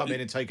Farage to come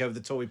in and take over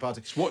the Tory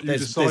party.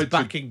 There's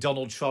backing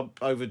Donald Trump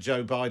over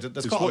Joe Biden.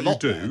 There's quite a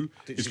lot there.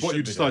 It's what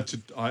you decide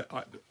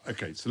to.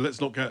 Okay, so let's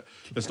not get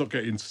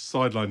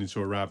sidelined into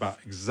a row about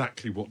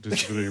exactly what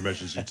disciplinary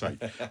measures you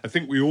take. I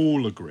think we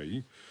all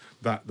agree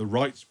that the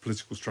right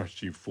political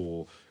strategy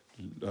for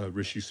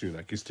Rishi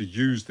Sunak is to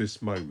use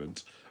this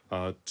moment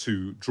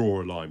to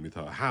draw a line with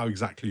her. How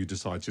exactly you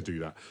decide to do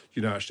that?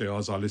 Actually,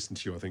 as I listen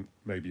to you, I think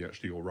maybe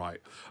actually you're right.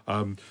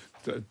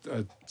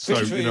 So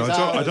I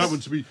don't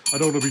want to be.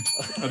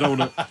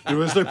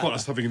 There's no point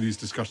us having these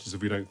discussions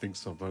if we don't think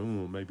something.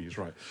 Oh, maybe he's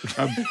right.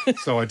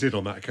 So I did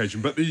on that occasion.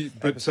 But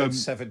episode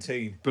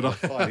 17. But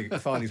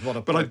finally's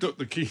one. But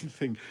the key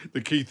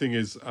thing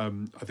is,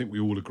 I think we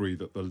all agree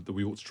that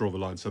we ought to draw the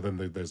line. So then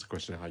there's a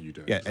question of how you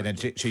do it. Yeah, and then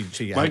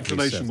she my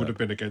inclination would have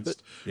been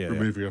against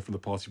removing her from the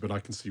party, but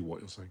I can see what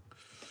you're saying.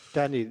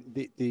 Danny,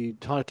 the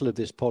title of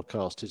this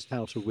podcast is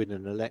How to Win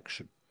an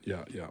Election.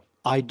 Yeah.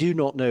 I do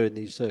not know in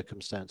these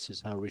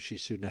circumstances how Rishi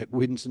Sunak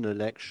wins an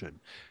election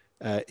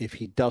if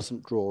he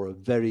doesn't draw a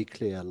very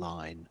clear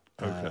line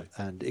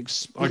and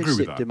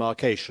explicit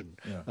demarcation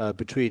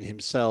between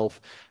himself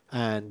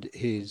and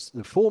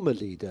the former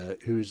leader,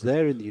 who's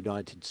there in the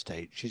United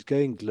States. She's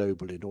going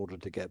global in order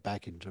to get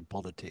back into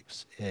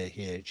politics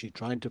here. She's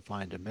trying to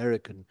find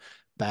American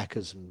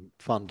backers and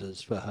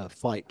funders for her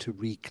fight to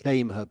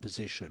reclaim her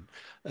position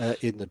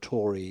in the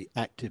Tory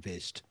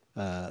activist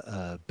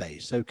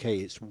base. Okay,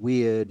 it's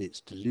weird,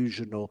 it's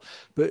delusional,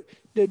 but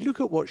look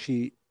at what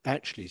she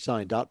actually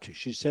signed up to.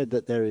 She said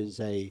that there is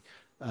a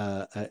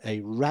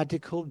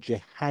radical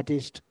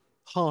jihadist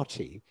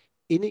party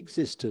in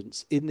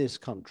existence in this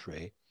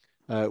country,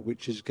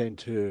 which is going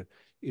to,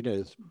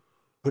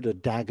 put a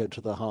dagger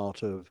to the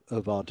heart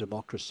of our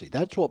democracy.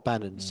 That's what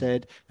Bannon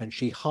said, and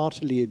she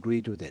heartily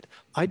agreed with it.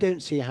 I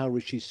don't see how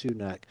Rishi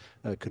Sunak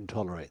can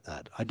tolerate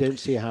that. I don't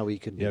see how he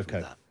can live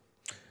with that.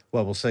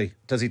 Well, we'll see.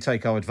 Does he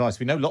take our advice?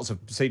 We know lots of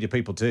senior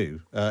people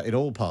do in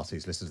all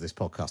parties listen to this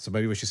podcast, so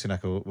maybe Rishi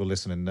Sunak will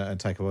listen and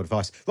take our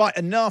advice. Right,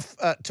 enough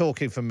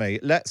talking from me.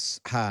 Let's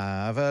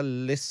have a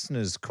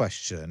listener's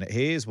question.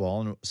 Here's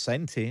one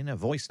a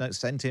voice note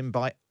sent in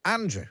by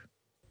Andrew.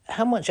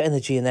 How much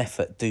energy and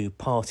effort do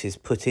parties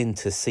put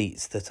into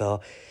seats that are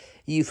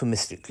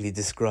euphemistically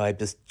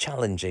described as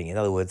challenging? In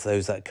other words,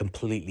 those that are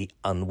completely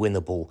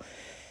unwinnable.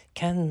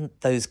 Can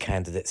those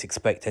candidates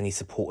expect any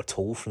support at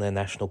all from their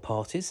national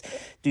parties?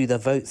 Do the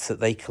votes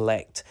that they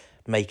collect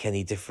make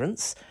any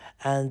difference?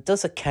 And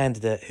does a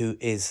candidate who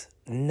is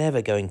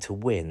never going to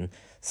win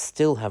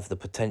still have the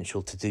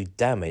potential to do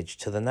damage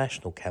to the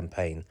national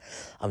campaign?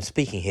 I'm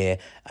speaking here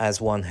as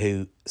one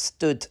who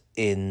stood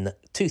in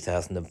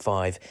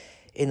 2005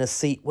 in a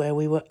seat where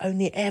we were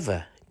only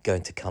ever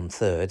going to come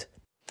third.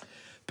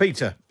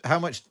 Peter, how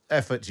much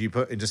effort do you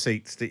put into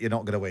seats that you're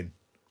not going to win?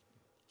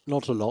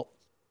 Not a lot.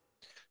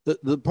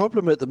 The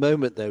problem at the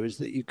moment, though, is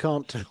that you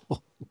can't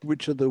tell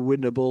which are the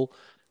winnable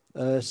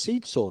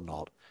seats or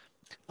not.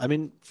 I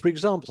mean, for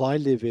example, I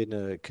live in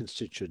a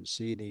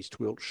constituency in East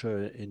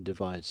Wiltshire in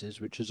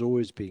Devizes, which has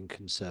always been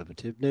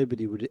Conservative.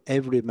 Nobody would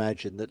ever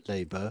imagine that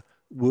Labour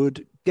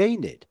would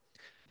gain it.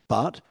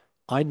 But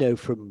I know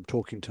from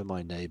talking to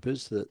my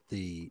neighbours that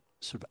the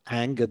sort of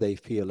anger they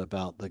feel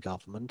about the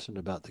government and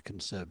about the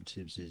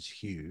Conservatives is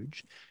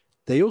huge.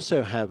 They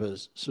also have a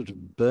sort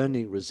of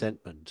burning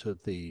resentment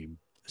of the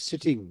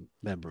sitting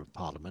Member of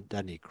Parliament,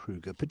 Danny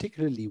Kruger,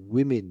 particularly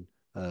women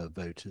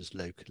voters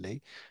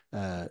locally,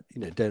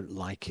 don't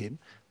like him.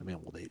 I mean,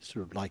 well, they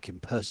sort of like him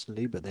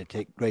personally, but they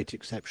take great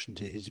exception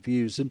to his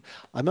views. And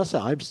I must say,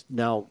 I've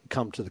now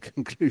come to the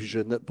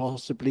conclusion that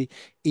possibly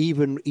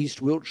even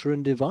East Wiltshire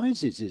and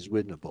Devizes is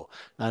winnable.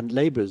 And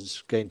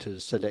Labour's going to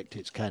select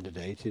its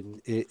candidate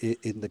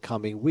in the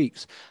coming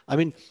weeks. I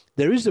mean,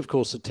 there is, of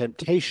course, a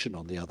temptation,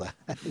 on the other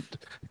hand,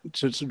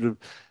 to sort of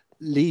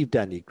leave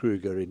Danny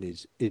Kruger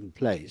in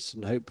place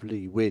and hopefully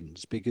he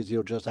wins, because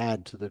he'll just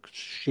add to the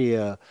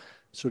sheer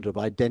sort of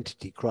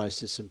identity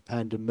crisis and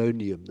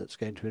pandemonium that's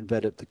going to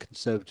envelop the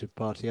Conservative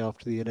Party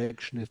after the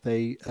election if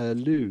they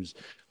lose.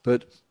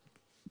 But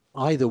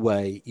either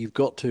way, you've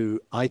got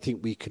to, I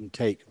think we can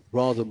take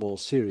rather more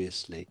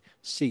seriously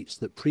seats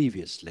that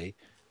previously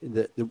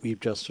that we've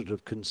just sort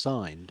of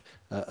consigned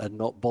and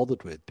not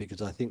bothered with,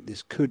 because I think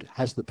this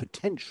has the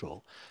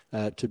potential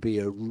to be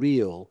a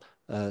real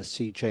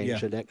sea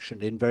change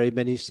election in very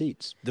many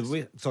seats.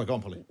 Sorry, go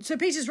on, Polly. So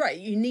Peter's right.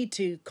 You need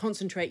to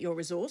concentrate your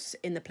resource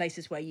in the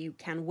places where you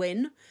can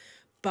win,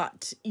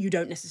 but you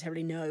don't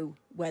necessarily know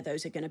where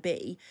those are going to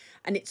be.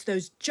 And it's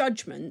those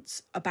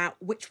judgments about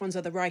which ones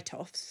are the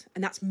write-offs,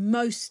 and that's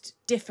most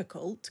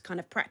difficult kind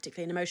of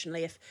practically and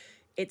emotionally if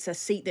it's a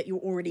seat that you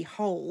already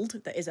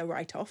hold that is a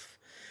write-off.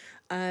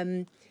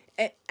 And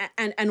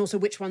also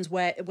which ones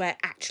where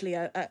actually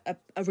a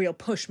real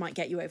push might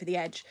get you over the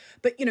edge.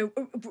 But,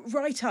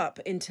 right up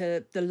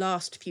into the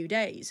last few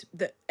days,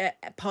 that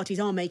parties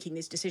are making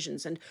these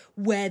decisions, and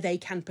where they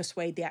can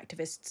persuade the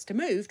activists to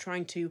move,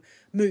 trying to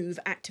move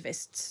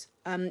activists.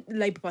 The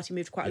Labour Party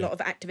moved quite a lot of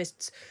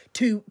activists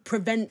to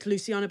prevent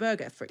Luciana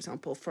Berger, for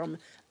example, from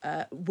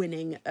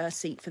winning a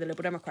seat for the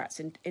Liberal Democrats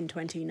in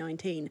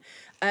 2019.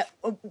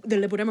 The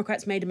Liberal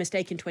Democrats made a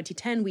mistake in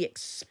 2010. We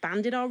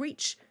expanded our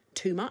reach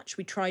too much.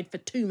 We tried for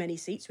too many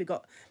seats. We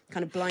got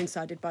kind of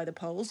blindsided by the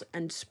polls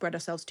and spread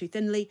ourselves too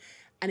thinly.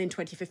 And in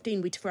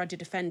 2015, we tried to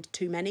defend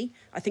too many.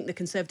 I think the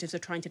Conservatives are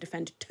trying to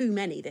defend too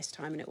many this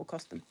time, and it will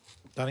cost them.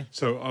 Danny?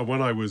 So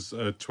when I was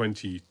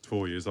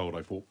 24 years old,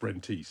 I fought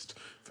Brent East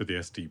for the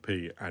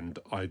SDP, and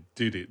I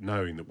did it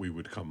knowing that we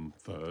would come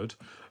third,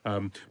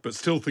 but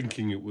still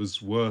thinking it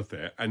was worth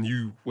it.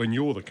 And when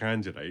you're the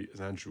candidate,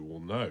 as Andrew will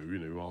know,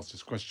 who asked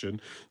this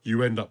question,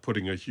 you end up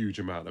putting a huge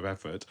amount of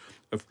effort.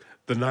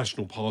 The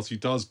National Party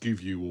does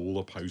give you all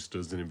the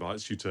posters and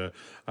invites you to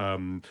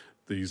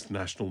these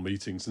national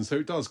meetings, and so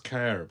it does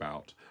care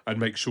about and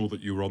make sure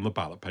that you're on the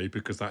ballot paper,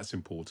 because that's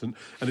important,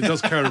 and it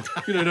does care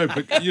but in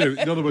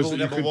other words, rule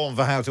number one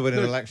for how to win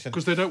an election,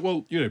 because they don't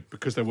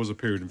because there was a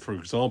period, for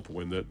example,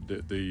 when the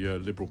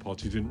Liberal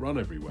Party didn't run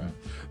everywhere,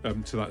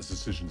 so that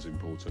decision's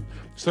important.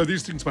 So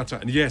these things matter.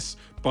 And yes,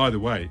 by the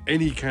way,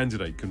 any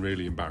candidate can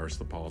really embarrass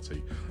the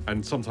party,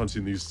 and sometimes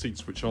in these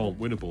seats which aren't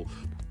winnable,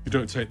 you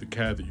don't take the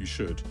care that you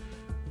should.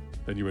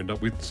 Then you end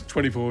up with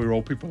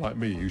 24-year-old people like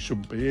me who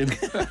shouldn't be in.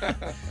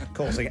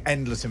 Causing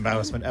endless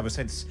embarrassment ever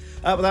since.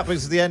 But that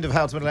brings us to the end of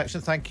How to Win an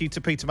Election. Thank you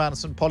to Peter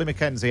Mandelson, Polly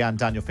Mackenzie and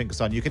Daniel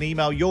Finkelstein. You can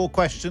email your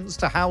questions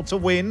to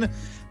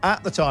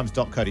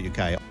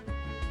howtowin@thetimes.co.uk.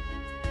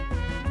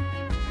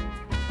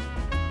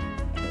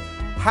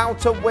 How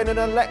to Win an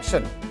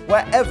Election,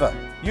 wherever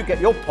you get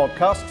your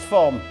podcasts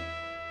from.